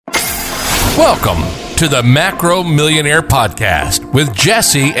Welcome to the Macro Millionaire Podcast with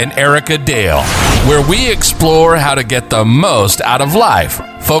Jesse and Erica Dale, where we explore how to get the most out of life,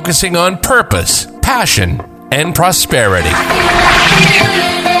 focusing on purpose, passion, and prosperity. All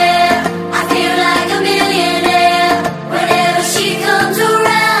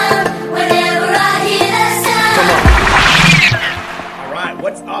right,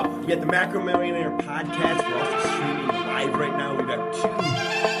 what's up? We got the Macro Millionaire Podcast. We're also streaming live right now. We've got two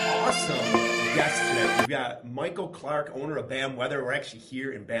awesome guests today. We've got Michael Clark, owner of BAM Weather. We're actually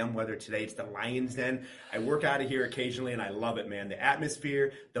here in BAM Weather today. It's the Lion's Den. I work out of here occasionally, and I love it, man. The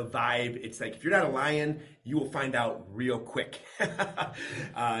atmosphere, the vibe. It's like if you're not a lion, you will find out real quick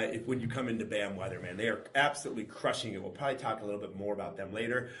when you come into BAM Weather, man. They are absolutely crushing it. We'll probably talk a little bit more about them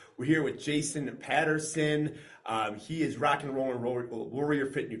later. We're here with Jason Patterson. He is rock and roll and Warrior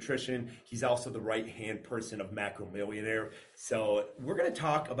Fit Nutrition. He's also the right-hand person of Macro Millionaire. So we're going to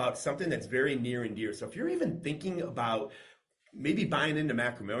talk about something that's very near and dear. So if you're even thinking about maybe buying into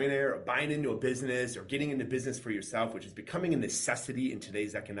Macro Millionaire or buying into a business or getting into business for yourself, which is becoming a necessity in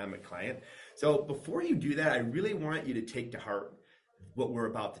today's economic climate. So before you do that, I really want you to take to heart what we're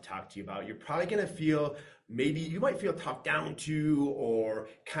about to talk to you about. You're probably going to feel, maybe you might feel talked down to or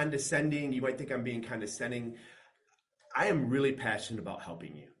condescending. You might think I'm being condescending. I am really passionate about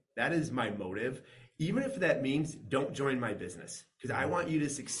helping you. That is my motive. Even if that means don't join my business, because I want you to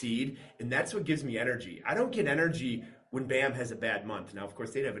succeed. And that's what gives me energy. I don't get energy when BAM has a bad month. Now, of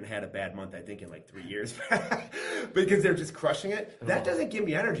course, they haven't had a bad month, I think, in like 3 years because they're just crushing it. That doesn't give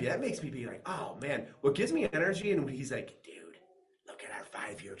me energy. That makes me be like, oh, man. What gives me energy, and when he's like, dude, look at our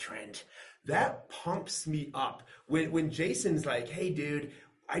 5-year trend. That pumps me up. When Jason's like, hey, dude,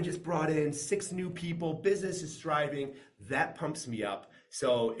 I just brought in 6 new people. Business is thriving. That pumps me up.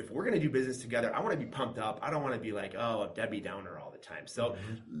 So if we're going to do business together, I want to be pumped up. I don't want to be like, oh, a Debbie Downer all the time. So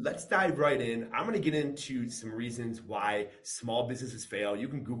let's dive right in. I'm going to get into some reasons why small businesses fail. You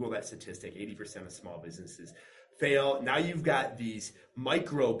can Google that statistic. 80% of small businesses fail. Now you've got these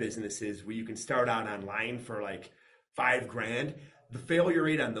micro businesses where you can start out online for like $5,000. The failure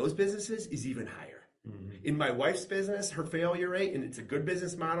rate on those businesses is even higher. In my wife's business, her failure rate, and it's a good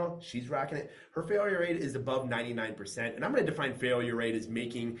business model, she's rocking it, her failure rate is above 99%. And I'm going to define failure rate as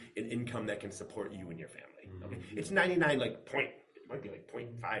making an income that can support you and your family. Okay, it's 99, like it might be like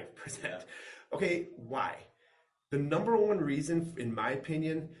 0.5%. Okay, why? The number one reason, in my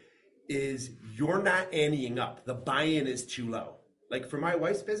opinion, is you're not anteing up. The buy-in is too low. Like for my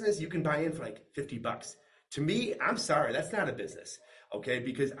wife's business, you can buy in for like $50. To me, I'm sorry, that's not a business. Okay,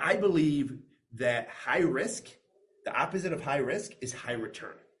 because I believe that high risk, the opposite of high risk is high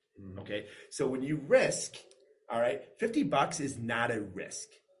return. Okay, so when you risk, all right, $50 is not a risk.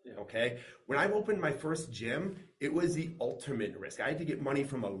 Okay, when I opened my first gym, it was the ultimate risk. I had to get money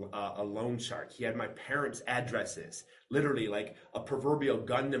from a loan shark. He had my parents' addresses, literally like a proverbial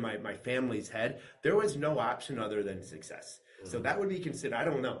gun to my family's head. There was no option other than success. So that would be considered, I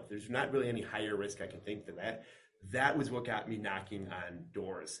don't know, there's not really any higher risk I can think for that. That was what got me knocking on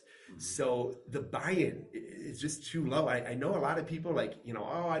doors. So the buy-in is just too low. I know a lot of people like,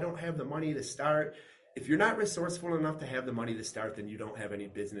 oh, I don't have the money to start. If you're not resourceful enough to have the money to start, then you don't have any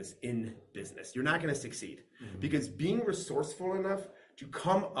business in business. You're not going to succeed because being resourceful enough to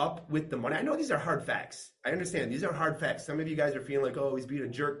come up with the money. I know these are hard facts. I understand these are hard facts. Some of you guys are feeling like, oh, he's being a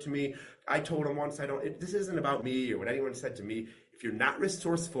jerk to me. I told him once this isn't about me or what anyone said to me. If you're not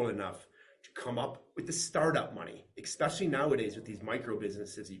resourceful enough to come up with the startup money, especially nowadays with these micro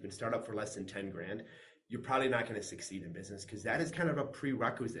businesses, you can start up for less than 10 grand. You're probably not going to succeed in business because that is kind of a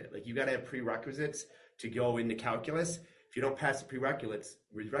prerequisite. Like you got to have prerequisites to go into calculus. If you don't pass the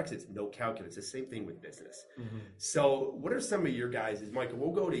prerequisites, no calculus. It's the same thing with business. So what are some of your guys', Michael,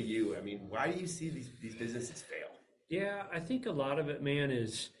 we'll go to you. I mean, why do you see these businesses fail? Yeah, I think a lot of it, man,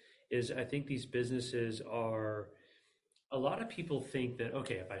 is I think these businesses are, a lot of people think that,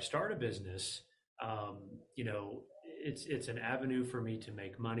 okay, if I start a business, it's an avenue for me to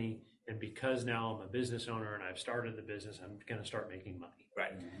make money. And because now I'm a business owner and I've started the business, I'm going to start making money.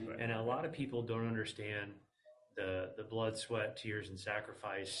 Right. And a lot of people don't understand the blood, sweat, tears, and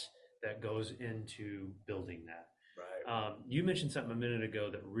sacrifice that goes into building that. Right. You mentioned something a minute ago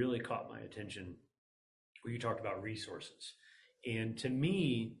that really caught my attention where you talked about resources. And to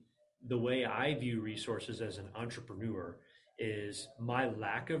me, the way I view resources as an entrepreneur is my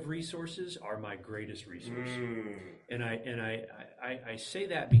lack of resources are my greatest resource. And I say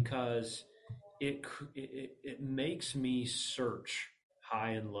that because it makes me search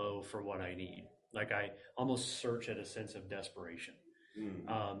high and low for what I need. Like I almost search at a sense of desperation,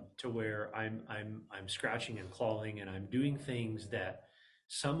 to where I'm scratching and clawing and I'm doing things that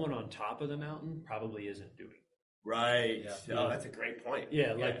someone on top of the mountain probably isn't doing. Right. Yeah. Oh, that's a great point.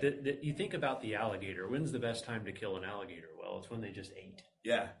 Yeah, like you think about the alligator. When's the best time to kill an alligator? Well, it's when they just ate.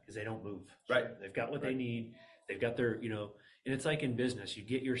 Yeah. Because they don't move. Right. They've got what they need. They've got their, and it's like in business, you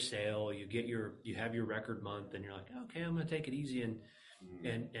get your sale, you have your record month, and you're like, okay, I'm going to take it easy and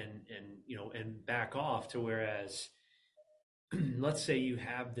back off. To whereas, let's say you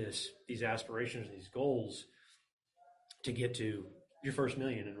have these aspirations, these goals to get to your first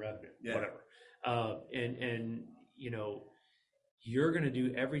million in revenue, whatever. You're going to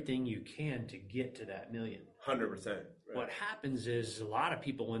do everything you can to get to that million. 100%. Right. What happens is a lot of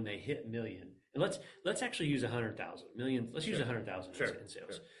people, when they hit million, and let's actually use 100,000 million. Let's use 100,000 in sales. Sure.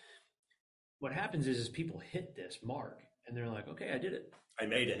 What happens is people hit this mark and they're like, okay, I did it. I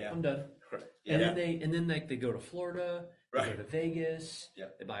made it. I'm done. Right. And then they go to Florida, they go to Vegas,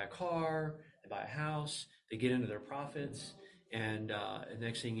 they buy a car, they buy a house, they get into their profits, and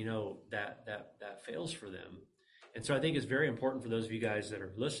next thing you know, that fails for them. And so I think it's very important for those of you guys that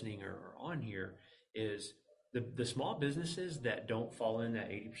are listening or on here is the small businesses that don't fall in that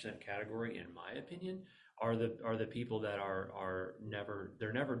 80% category, in my opinion, are the people that are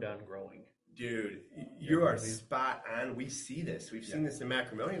never done growing. Dude, you are spot on. We see this. We've seen this in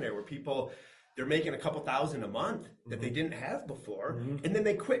Macro Millionaire where people, they're making a couple thousand a month that they didn't have before, and then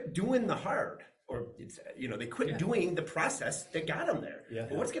they quit doing the hard. Or they quit doing the process that got them there. Yeah.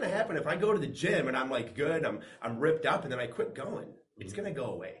 But what's going to happen if I go to the gym and I'm like good, I'm ripped up, and then I quit going? It's going to go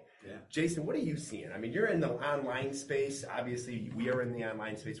away. Yeah. Jason, what are you seeing? I mean, you're in the online space. Obviously, we are in the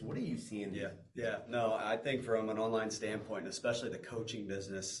online space. What are you seeing? Yeah. No, I think from an online standpoint, especially the coaching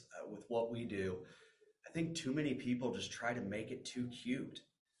business, with what we do, I think too many people just try to make it too cute.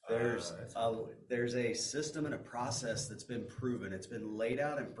 There's a system and a process that's been proven. It's been laid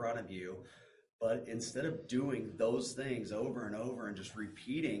out in front of you. But instead of doing those things over and over and just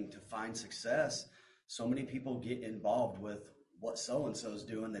repeating to find success, so many people get involved with what so-and-so is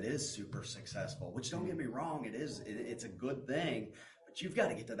doing that is super successful, which, don't get me wrong, it's a good thing, but you've got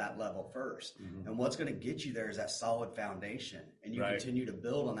to get to that level first. And what's going to get you there is that solid foundation, and you continue to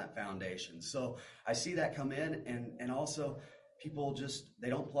build on that foundation. So I see that come in, and also people they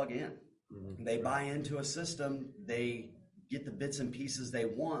don't plug in. They buy into a system, they get the bits and pieces they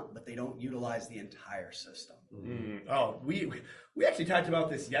want, but they don't utilize the entire system. Oh, we actually talked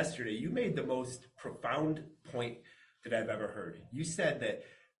about this yesterday. You made the most profound point that I've ever heard. You said that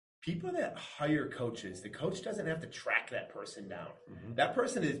people that hire coaches, the coach doesn't have to track that person down. That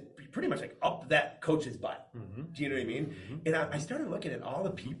person is pretty much like up that coach's butt. Do you know what I mean? And I started looking at all the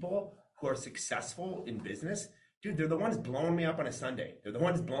people who are successful in business. Dude, they're the ones blowing me up on a Sunday. They're the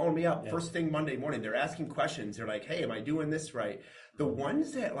ones blowing me up first thing Monday morning. They're asking questions. They're like, hey, am I doing this right? The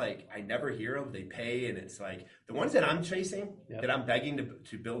ones that I never hear of, they pay, and it's like the ones that I'm chasing, that I'm begging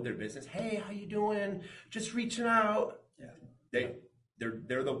to build their business. Hey, how you doing? Just reaching out. Yeah.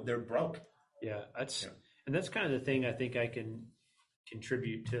 They're broke. Yeah, and that's kind of the thing I think I can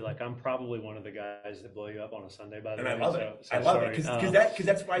contribute to. I'm probably one of the guys that blow you up on a Sunday, by the way. And I love it. I love it because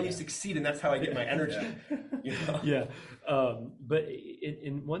that's why you succeed, and that's how I get my energy. Yeah. But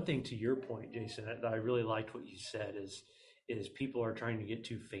in one thing to your point, Jason, I really liked what you said is people are trying to get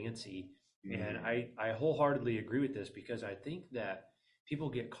too fancy, and I wholeheartedly agree with this, because I think that people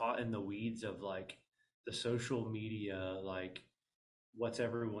get caught in the weeds of the social media, what's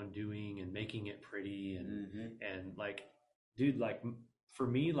everyone doing and making it pretty, and dude, for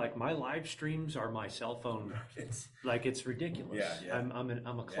me, my live streams are my cell phone. It's ridiculous. Yeah.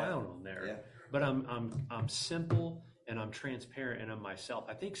 I'm a clown on there, but I'm simple, and I'm transparent, and I'm myself.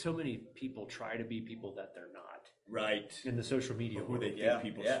 I think so many people try to be people that they're not. Right. In the social media who they think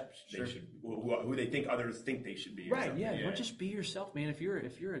people should, who they think others think they should be. Right. Yeah. Don't just be yourself, man. If you're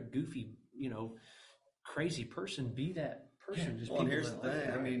a goofy, crazy person, be that person. Just here's the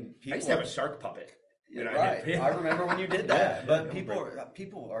thing. I mean, I used to have a shark puppet. Right. I remember when you did that. But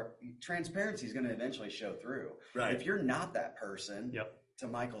people are transparency is going to eventually show through. Right. If you're not that person, to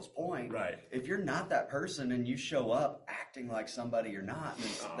Michael's point, if you're not that person and you show up acting like somebody you're not,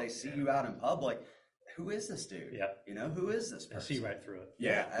 and they see you out in public, who is this dude? Yeah. Who is this person? I see right through it.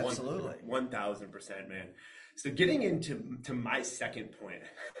 Yeah, absolutely. 1,000%, man. So getting into my second point,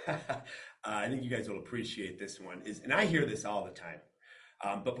 I think you guys will appreciate this one, and I hear this all the time.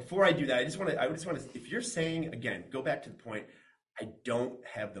 But before I do that, I just want to, if you're saying, again, go back to the point, I don't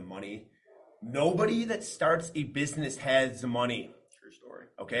have the money. Nobody that starts a business has the money. True story.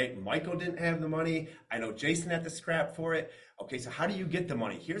 Okay, Michael didn't have the money. I know Jason had to scrap for it. Okay, so how do you get the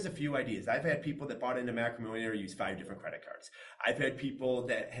money? Here's a few ideas. I've had people that bought into Macro Millionaire use 5 different credit cards. I've had people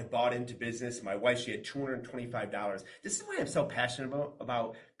that have bought into business. My wife, she had $225. This is why I'm so passionate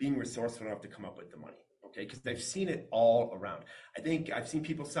about being resourceful enough to come up with the money. Okay, because I've seen it all around. I think I've seen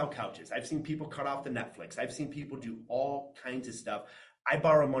people sell couches. I've seen people cut off the Netflix. I've seen people do all kinds of stuff. I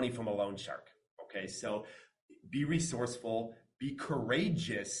borrow money from a loan shark. Okay, so be resourceful, be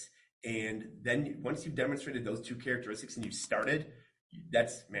courageous, and then once you've demonstrated those 2 characteristics and you started,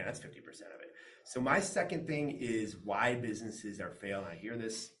 that's 50% of it. So my second thing is why businesses are failing. I hear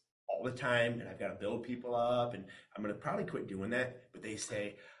this all the time, and I've got to build people up, and I'm going to probably quit doing that. But they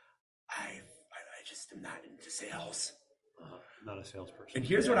say, I just am not into sales. Not a salesperson. And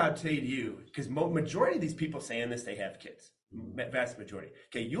here's what I'll say to you, because majority of these people saying this, they have kids. Vast majority.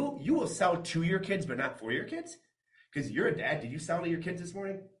 Okay, you will sell to your kids, but not for your kids. Because you're a dad. Did you sell to your kids this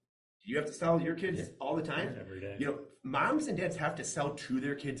morning? Do you have to sell to your kids all the time? Every day. You know, moms and dads have to sell to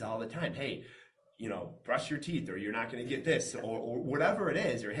their kids all the time. Hey, you know, brush your teeth, or you're not going to get this, or whatever it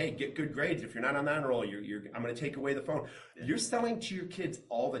is, or hey, get good grades. If you're not on the honor roll, I'm going to take away the phone. Yeah. You're selling to your kids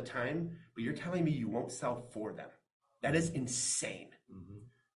all the time, but you're telling me you won't sell for them. That is insane. Mm-hmm.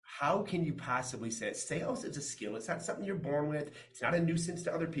 How can you possibly say it? Sales is a skill. It's not something you're born with. It's not a nuisance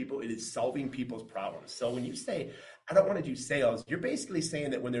to other people. It is solving people's problems. So when you say, I don't want to do sales, you're basically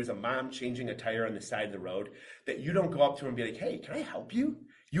saying that when there's a mom changing a tire on the side of the road, that you don't go up to her and be like, hey, can I help you?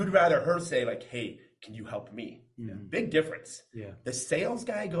 You'd rather her say like, hey, can you help me? Yeah. Big difference. Yeah. The sales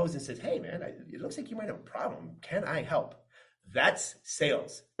guy goes and says, hey, man, it looks like you might have a problem. Can I help? That's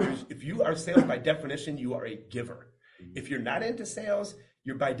sales. If you are sales, by definition, you are a giver. Mm-hmm. If you're not into sales,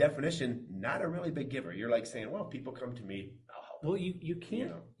 you're by definition not a really big giver. You're like saying, well, people come to me, I'll help. Well, you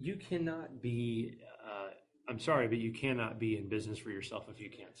can't, you cannot be, I'm sorry, but you cannot be in business for yourself if you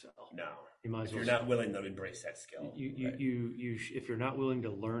can't sell. No. You might as well. If you're not willing to embrace that skill. If you're not willing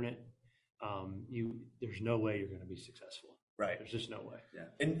to learn it, there's no way you're going to be successful. Right. There's just no way.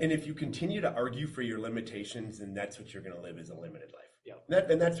 Yeah. And if you continue to argue for your limitations, then that's what you're going to live, is a limited life. Yeah.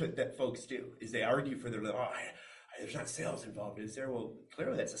 And that's what that folks do, is they argue for their, there's not sales involved, is there? Well,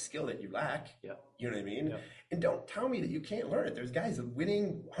 clearly that's a skill that you lack. Yeah. You know what I mean? Yeah. And don't tell me that you can't learn it. There's guys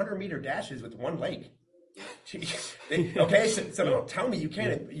winning 100-meter dashes with one leg. Okay, so don't tell me you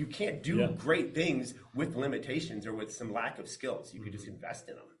can't do great things with limitations or with some lack of skills. You could just invest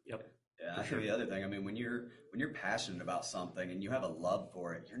in them. Yep. Yeah, I'll show you the other thing. I mean, when you're passionate about something and you have a love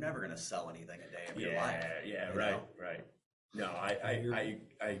for it, you're never going to sell anything a day of your life. Yeah, right. No, I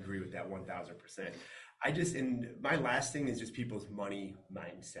agree with that 1,000%. And my last thing is just people's money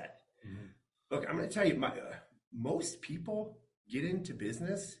mindset. Mm-hmm. Look, I'm going to tell you, most people get into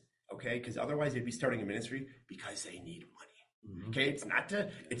business, okay, because otherwise they'd be starting a ministry because they need money. Mm-hmm. Okay,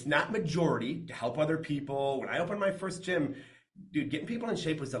 it's not majority to help other people. When I opened my first gym, dude, getting people in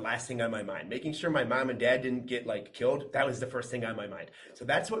shape was the last thing on my mind. Making sure my mom and dad didn't get killed, that was the first thing on my mind. So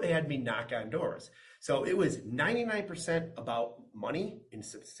that's what they had me knock on doors. So it was 99% about money and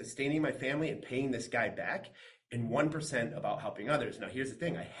sustaining my family and paying this guy back, and 1% about helping others. Now, here's the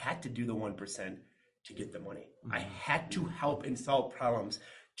thing. I had to do the 1% to get the money. Mm-hmm. I had to help and solve problems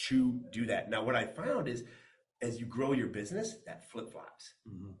to do that. Now, what I found is, as you grow your business, that flip-flops.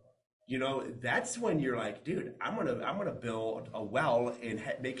 Mm-hmm. You know, that's when you're like, dude, I'm gonna build a well and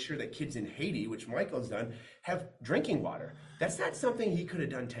make sure that kids in Haiti, which Michael's done, have drinking water. That's not something he could have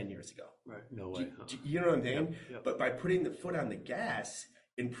done 10 years ago. Right, no way. You know what I'm saying? Yep. But by putting the foot on the gas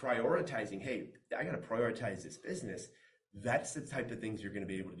and prioritizing, hey, I got to prioritize this business. That's the type of things you're going to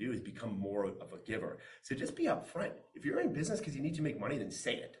be able to do, is become more of a giver. So just be upfront. If you're in business because you need to make money, then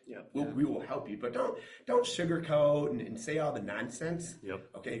say it. We will help you, but don't sugarcoat and say all the nonsense. Yep.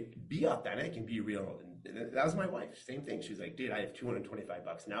 Okay, be authentic and be real. And that was my wife. Same thing. She was like, dude, I have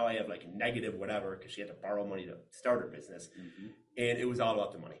 $225. Now I have negative whatever, because she had to borrow money to start her business. Mm-hmm. And it was all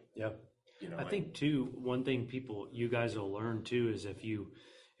about the money. Yeah. I think too, one thing you guys will learn too, is if you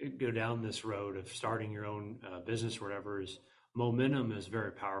go down this road of starting your own business or whatever, is momentum is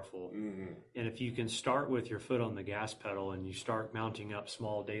very powerful. Mm-hmm. And if you can start with your foot on the gas pedal and you start mounting up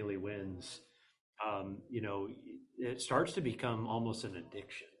small daily wins, it starts to become almost an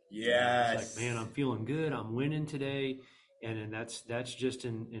addiction. Yes. It's like, man, I'm feeling good. I'm winning today. And that's just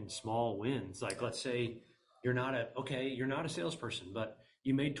in small wins. Like, let's say you're not a salesperson, but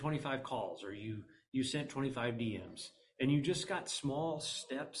you made 25 calls, or you sent 25 DMs, and you just got small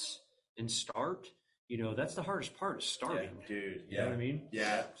steps and start. That's the hardest part, is starting. Yeah, dude. You know what I mean?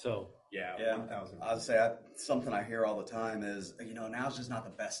 Yeah. So. Yeah. 1,000. I would say something I hear all the time is, now's just not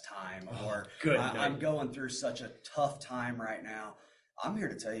the best time, or I'm going through such a tough time right now. I'm here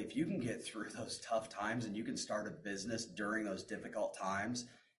to tell you, if you can get through those tough times and you can start a business during those difficult times,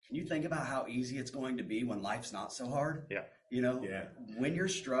 can you think about how easy it's going to be when life's not so hard? Yeah. You know, when you're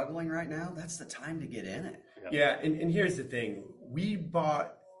struggling right now, that's the time to get in it. Yeah, and here's the thing. We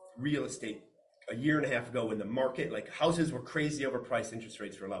bought real estate a year and a half ago when the market, like houses were crazy overpriced, interest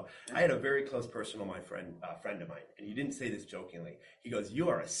rates were low. I had a very close person, my friend of mine, and he didn't say this jokingly. He goes, "You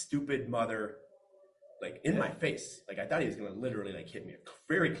are a stupid mother," like in my face. Like I thought he was going to literally like hit me. A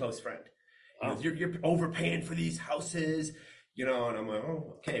very close friend. He goes, "You're overpaying for these houses," you know. And I'm like,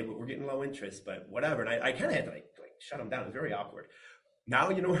 "Oh, okay, but we're getting low interest, but whatever." And I kind of had to like shut him down. It was very awkward. Now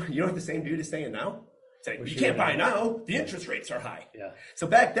you know what the same dude is saying now. Saying, you can't buy now. The interest rates are high. Yeah. So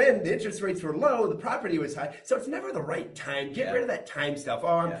back then, the interest rates were low. The property was high. So it's never the right time. Get rid of that time stuff.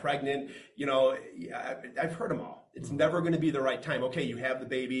 Oh, I'm pregnant. You know, I've heard them all. It's never going to be the right time. Okay, you have the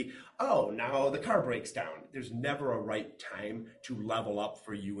baby. Oh, now the car breaks down. There's never a right time to level up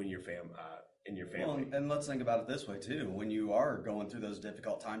for you and your family. Well, and let's think about it this way too. When you are going through those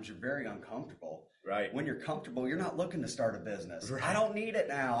difficult times, you're very uncomfortable. Right. When you're comfortable, you're not looking to start a business. Right. I don't need it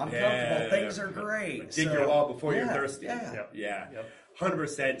now. I'm comfortable. Things are great. Dig your hole before you're thirsty. Yeah.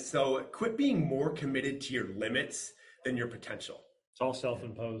 100%. So quit being more committed to your limits than your potential. It's all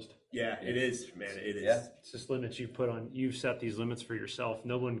self-imposed. Yeah, it is, man. It is. Yeah. It's just limits you put on. You've set these limits for yourself.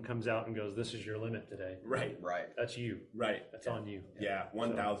 No one comes out and goes, "This is your limit today." Right. That's you. Right. That's on you. Yeah,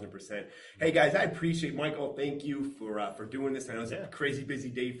 1,000%. Hey guys, I appreciate Michael. Thank you for doing this. I know it's a crazy busy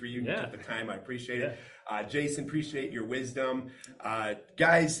day for you. You took the time. I appreciate it. Jason, appreciate your wisdom.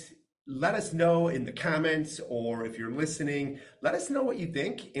 Guys, let us know in the comments, or if you're listening, let us know what you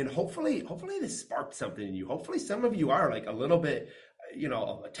think. And hopefully this sparked something in you. Hopefully some of you are like a little bit,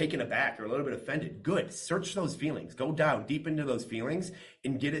 taken aback or a little bit offended. Good. Search those feelings. Go down deep into those feelings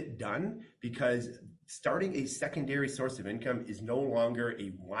and get it done, because starting a secondary source of income is no longer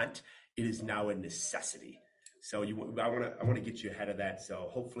a want. It is now a necessity. So I want to get you ahead of that. So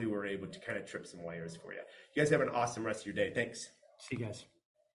hopefully we're able to kind of trip some wires for you. You guys have an awesome rest of your day. Thanks. See you guys.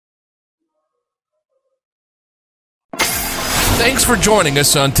 Thanks for joining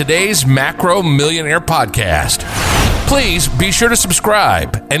us on today's Macro Millionaire Podcast. Please be sure to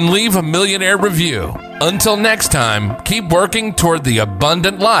subscribe and leave a millionaire review. Until next time, keep working toward the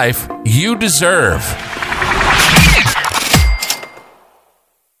abundant life you deserve.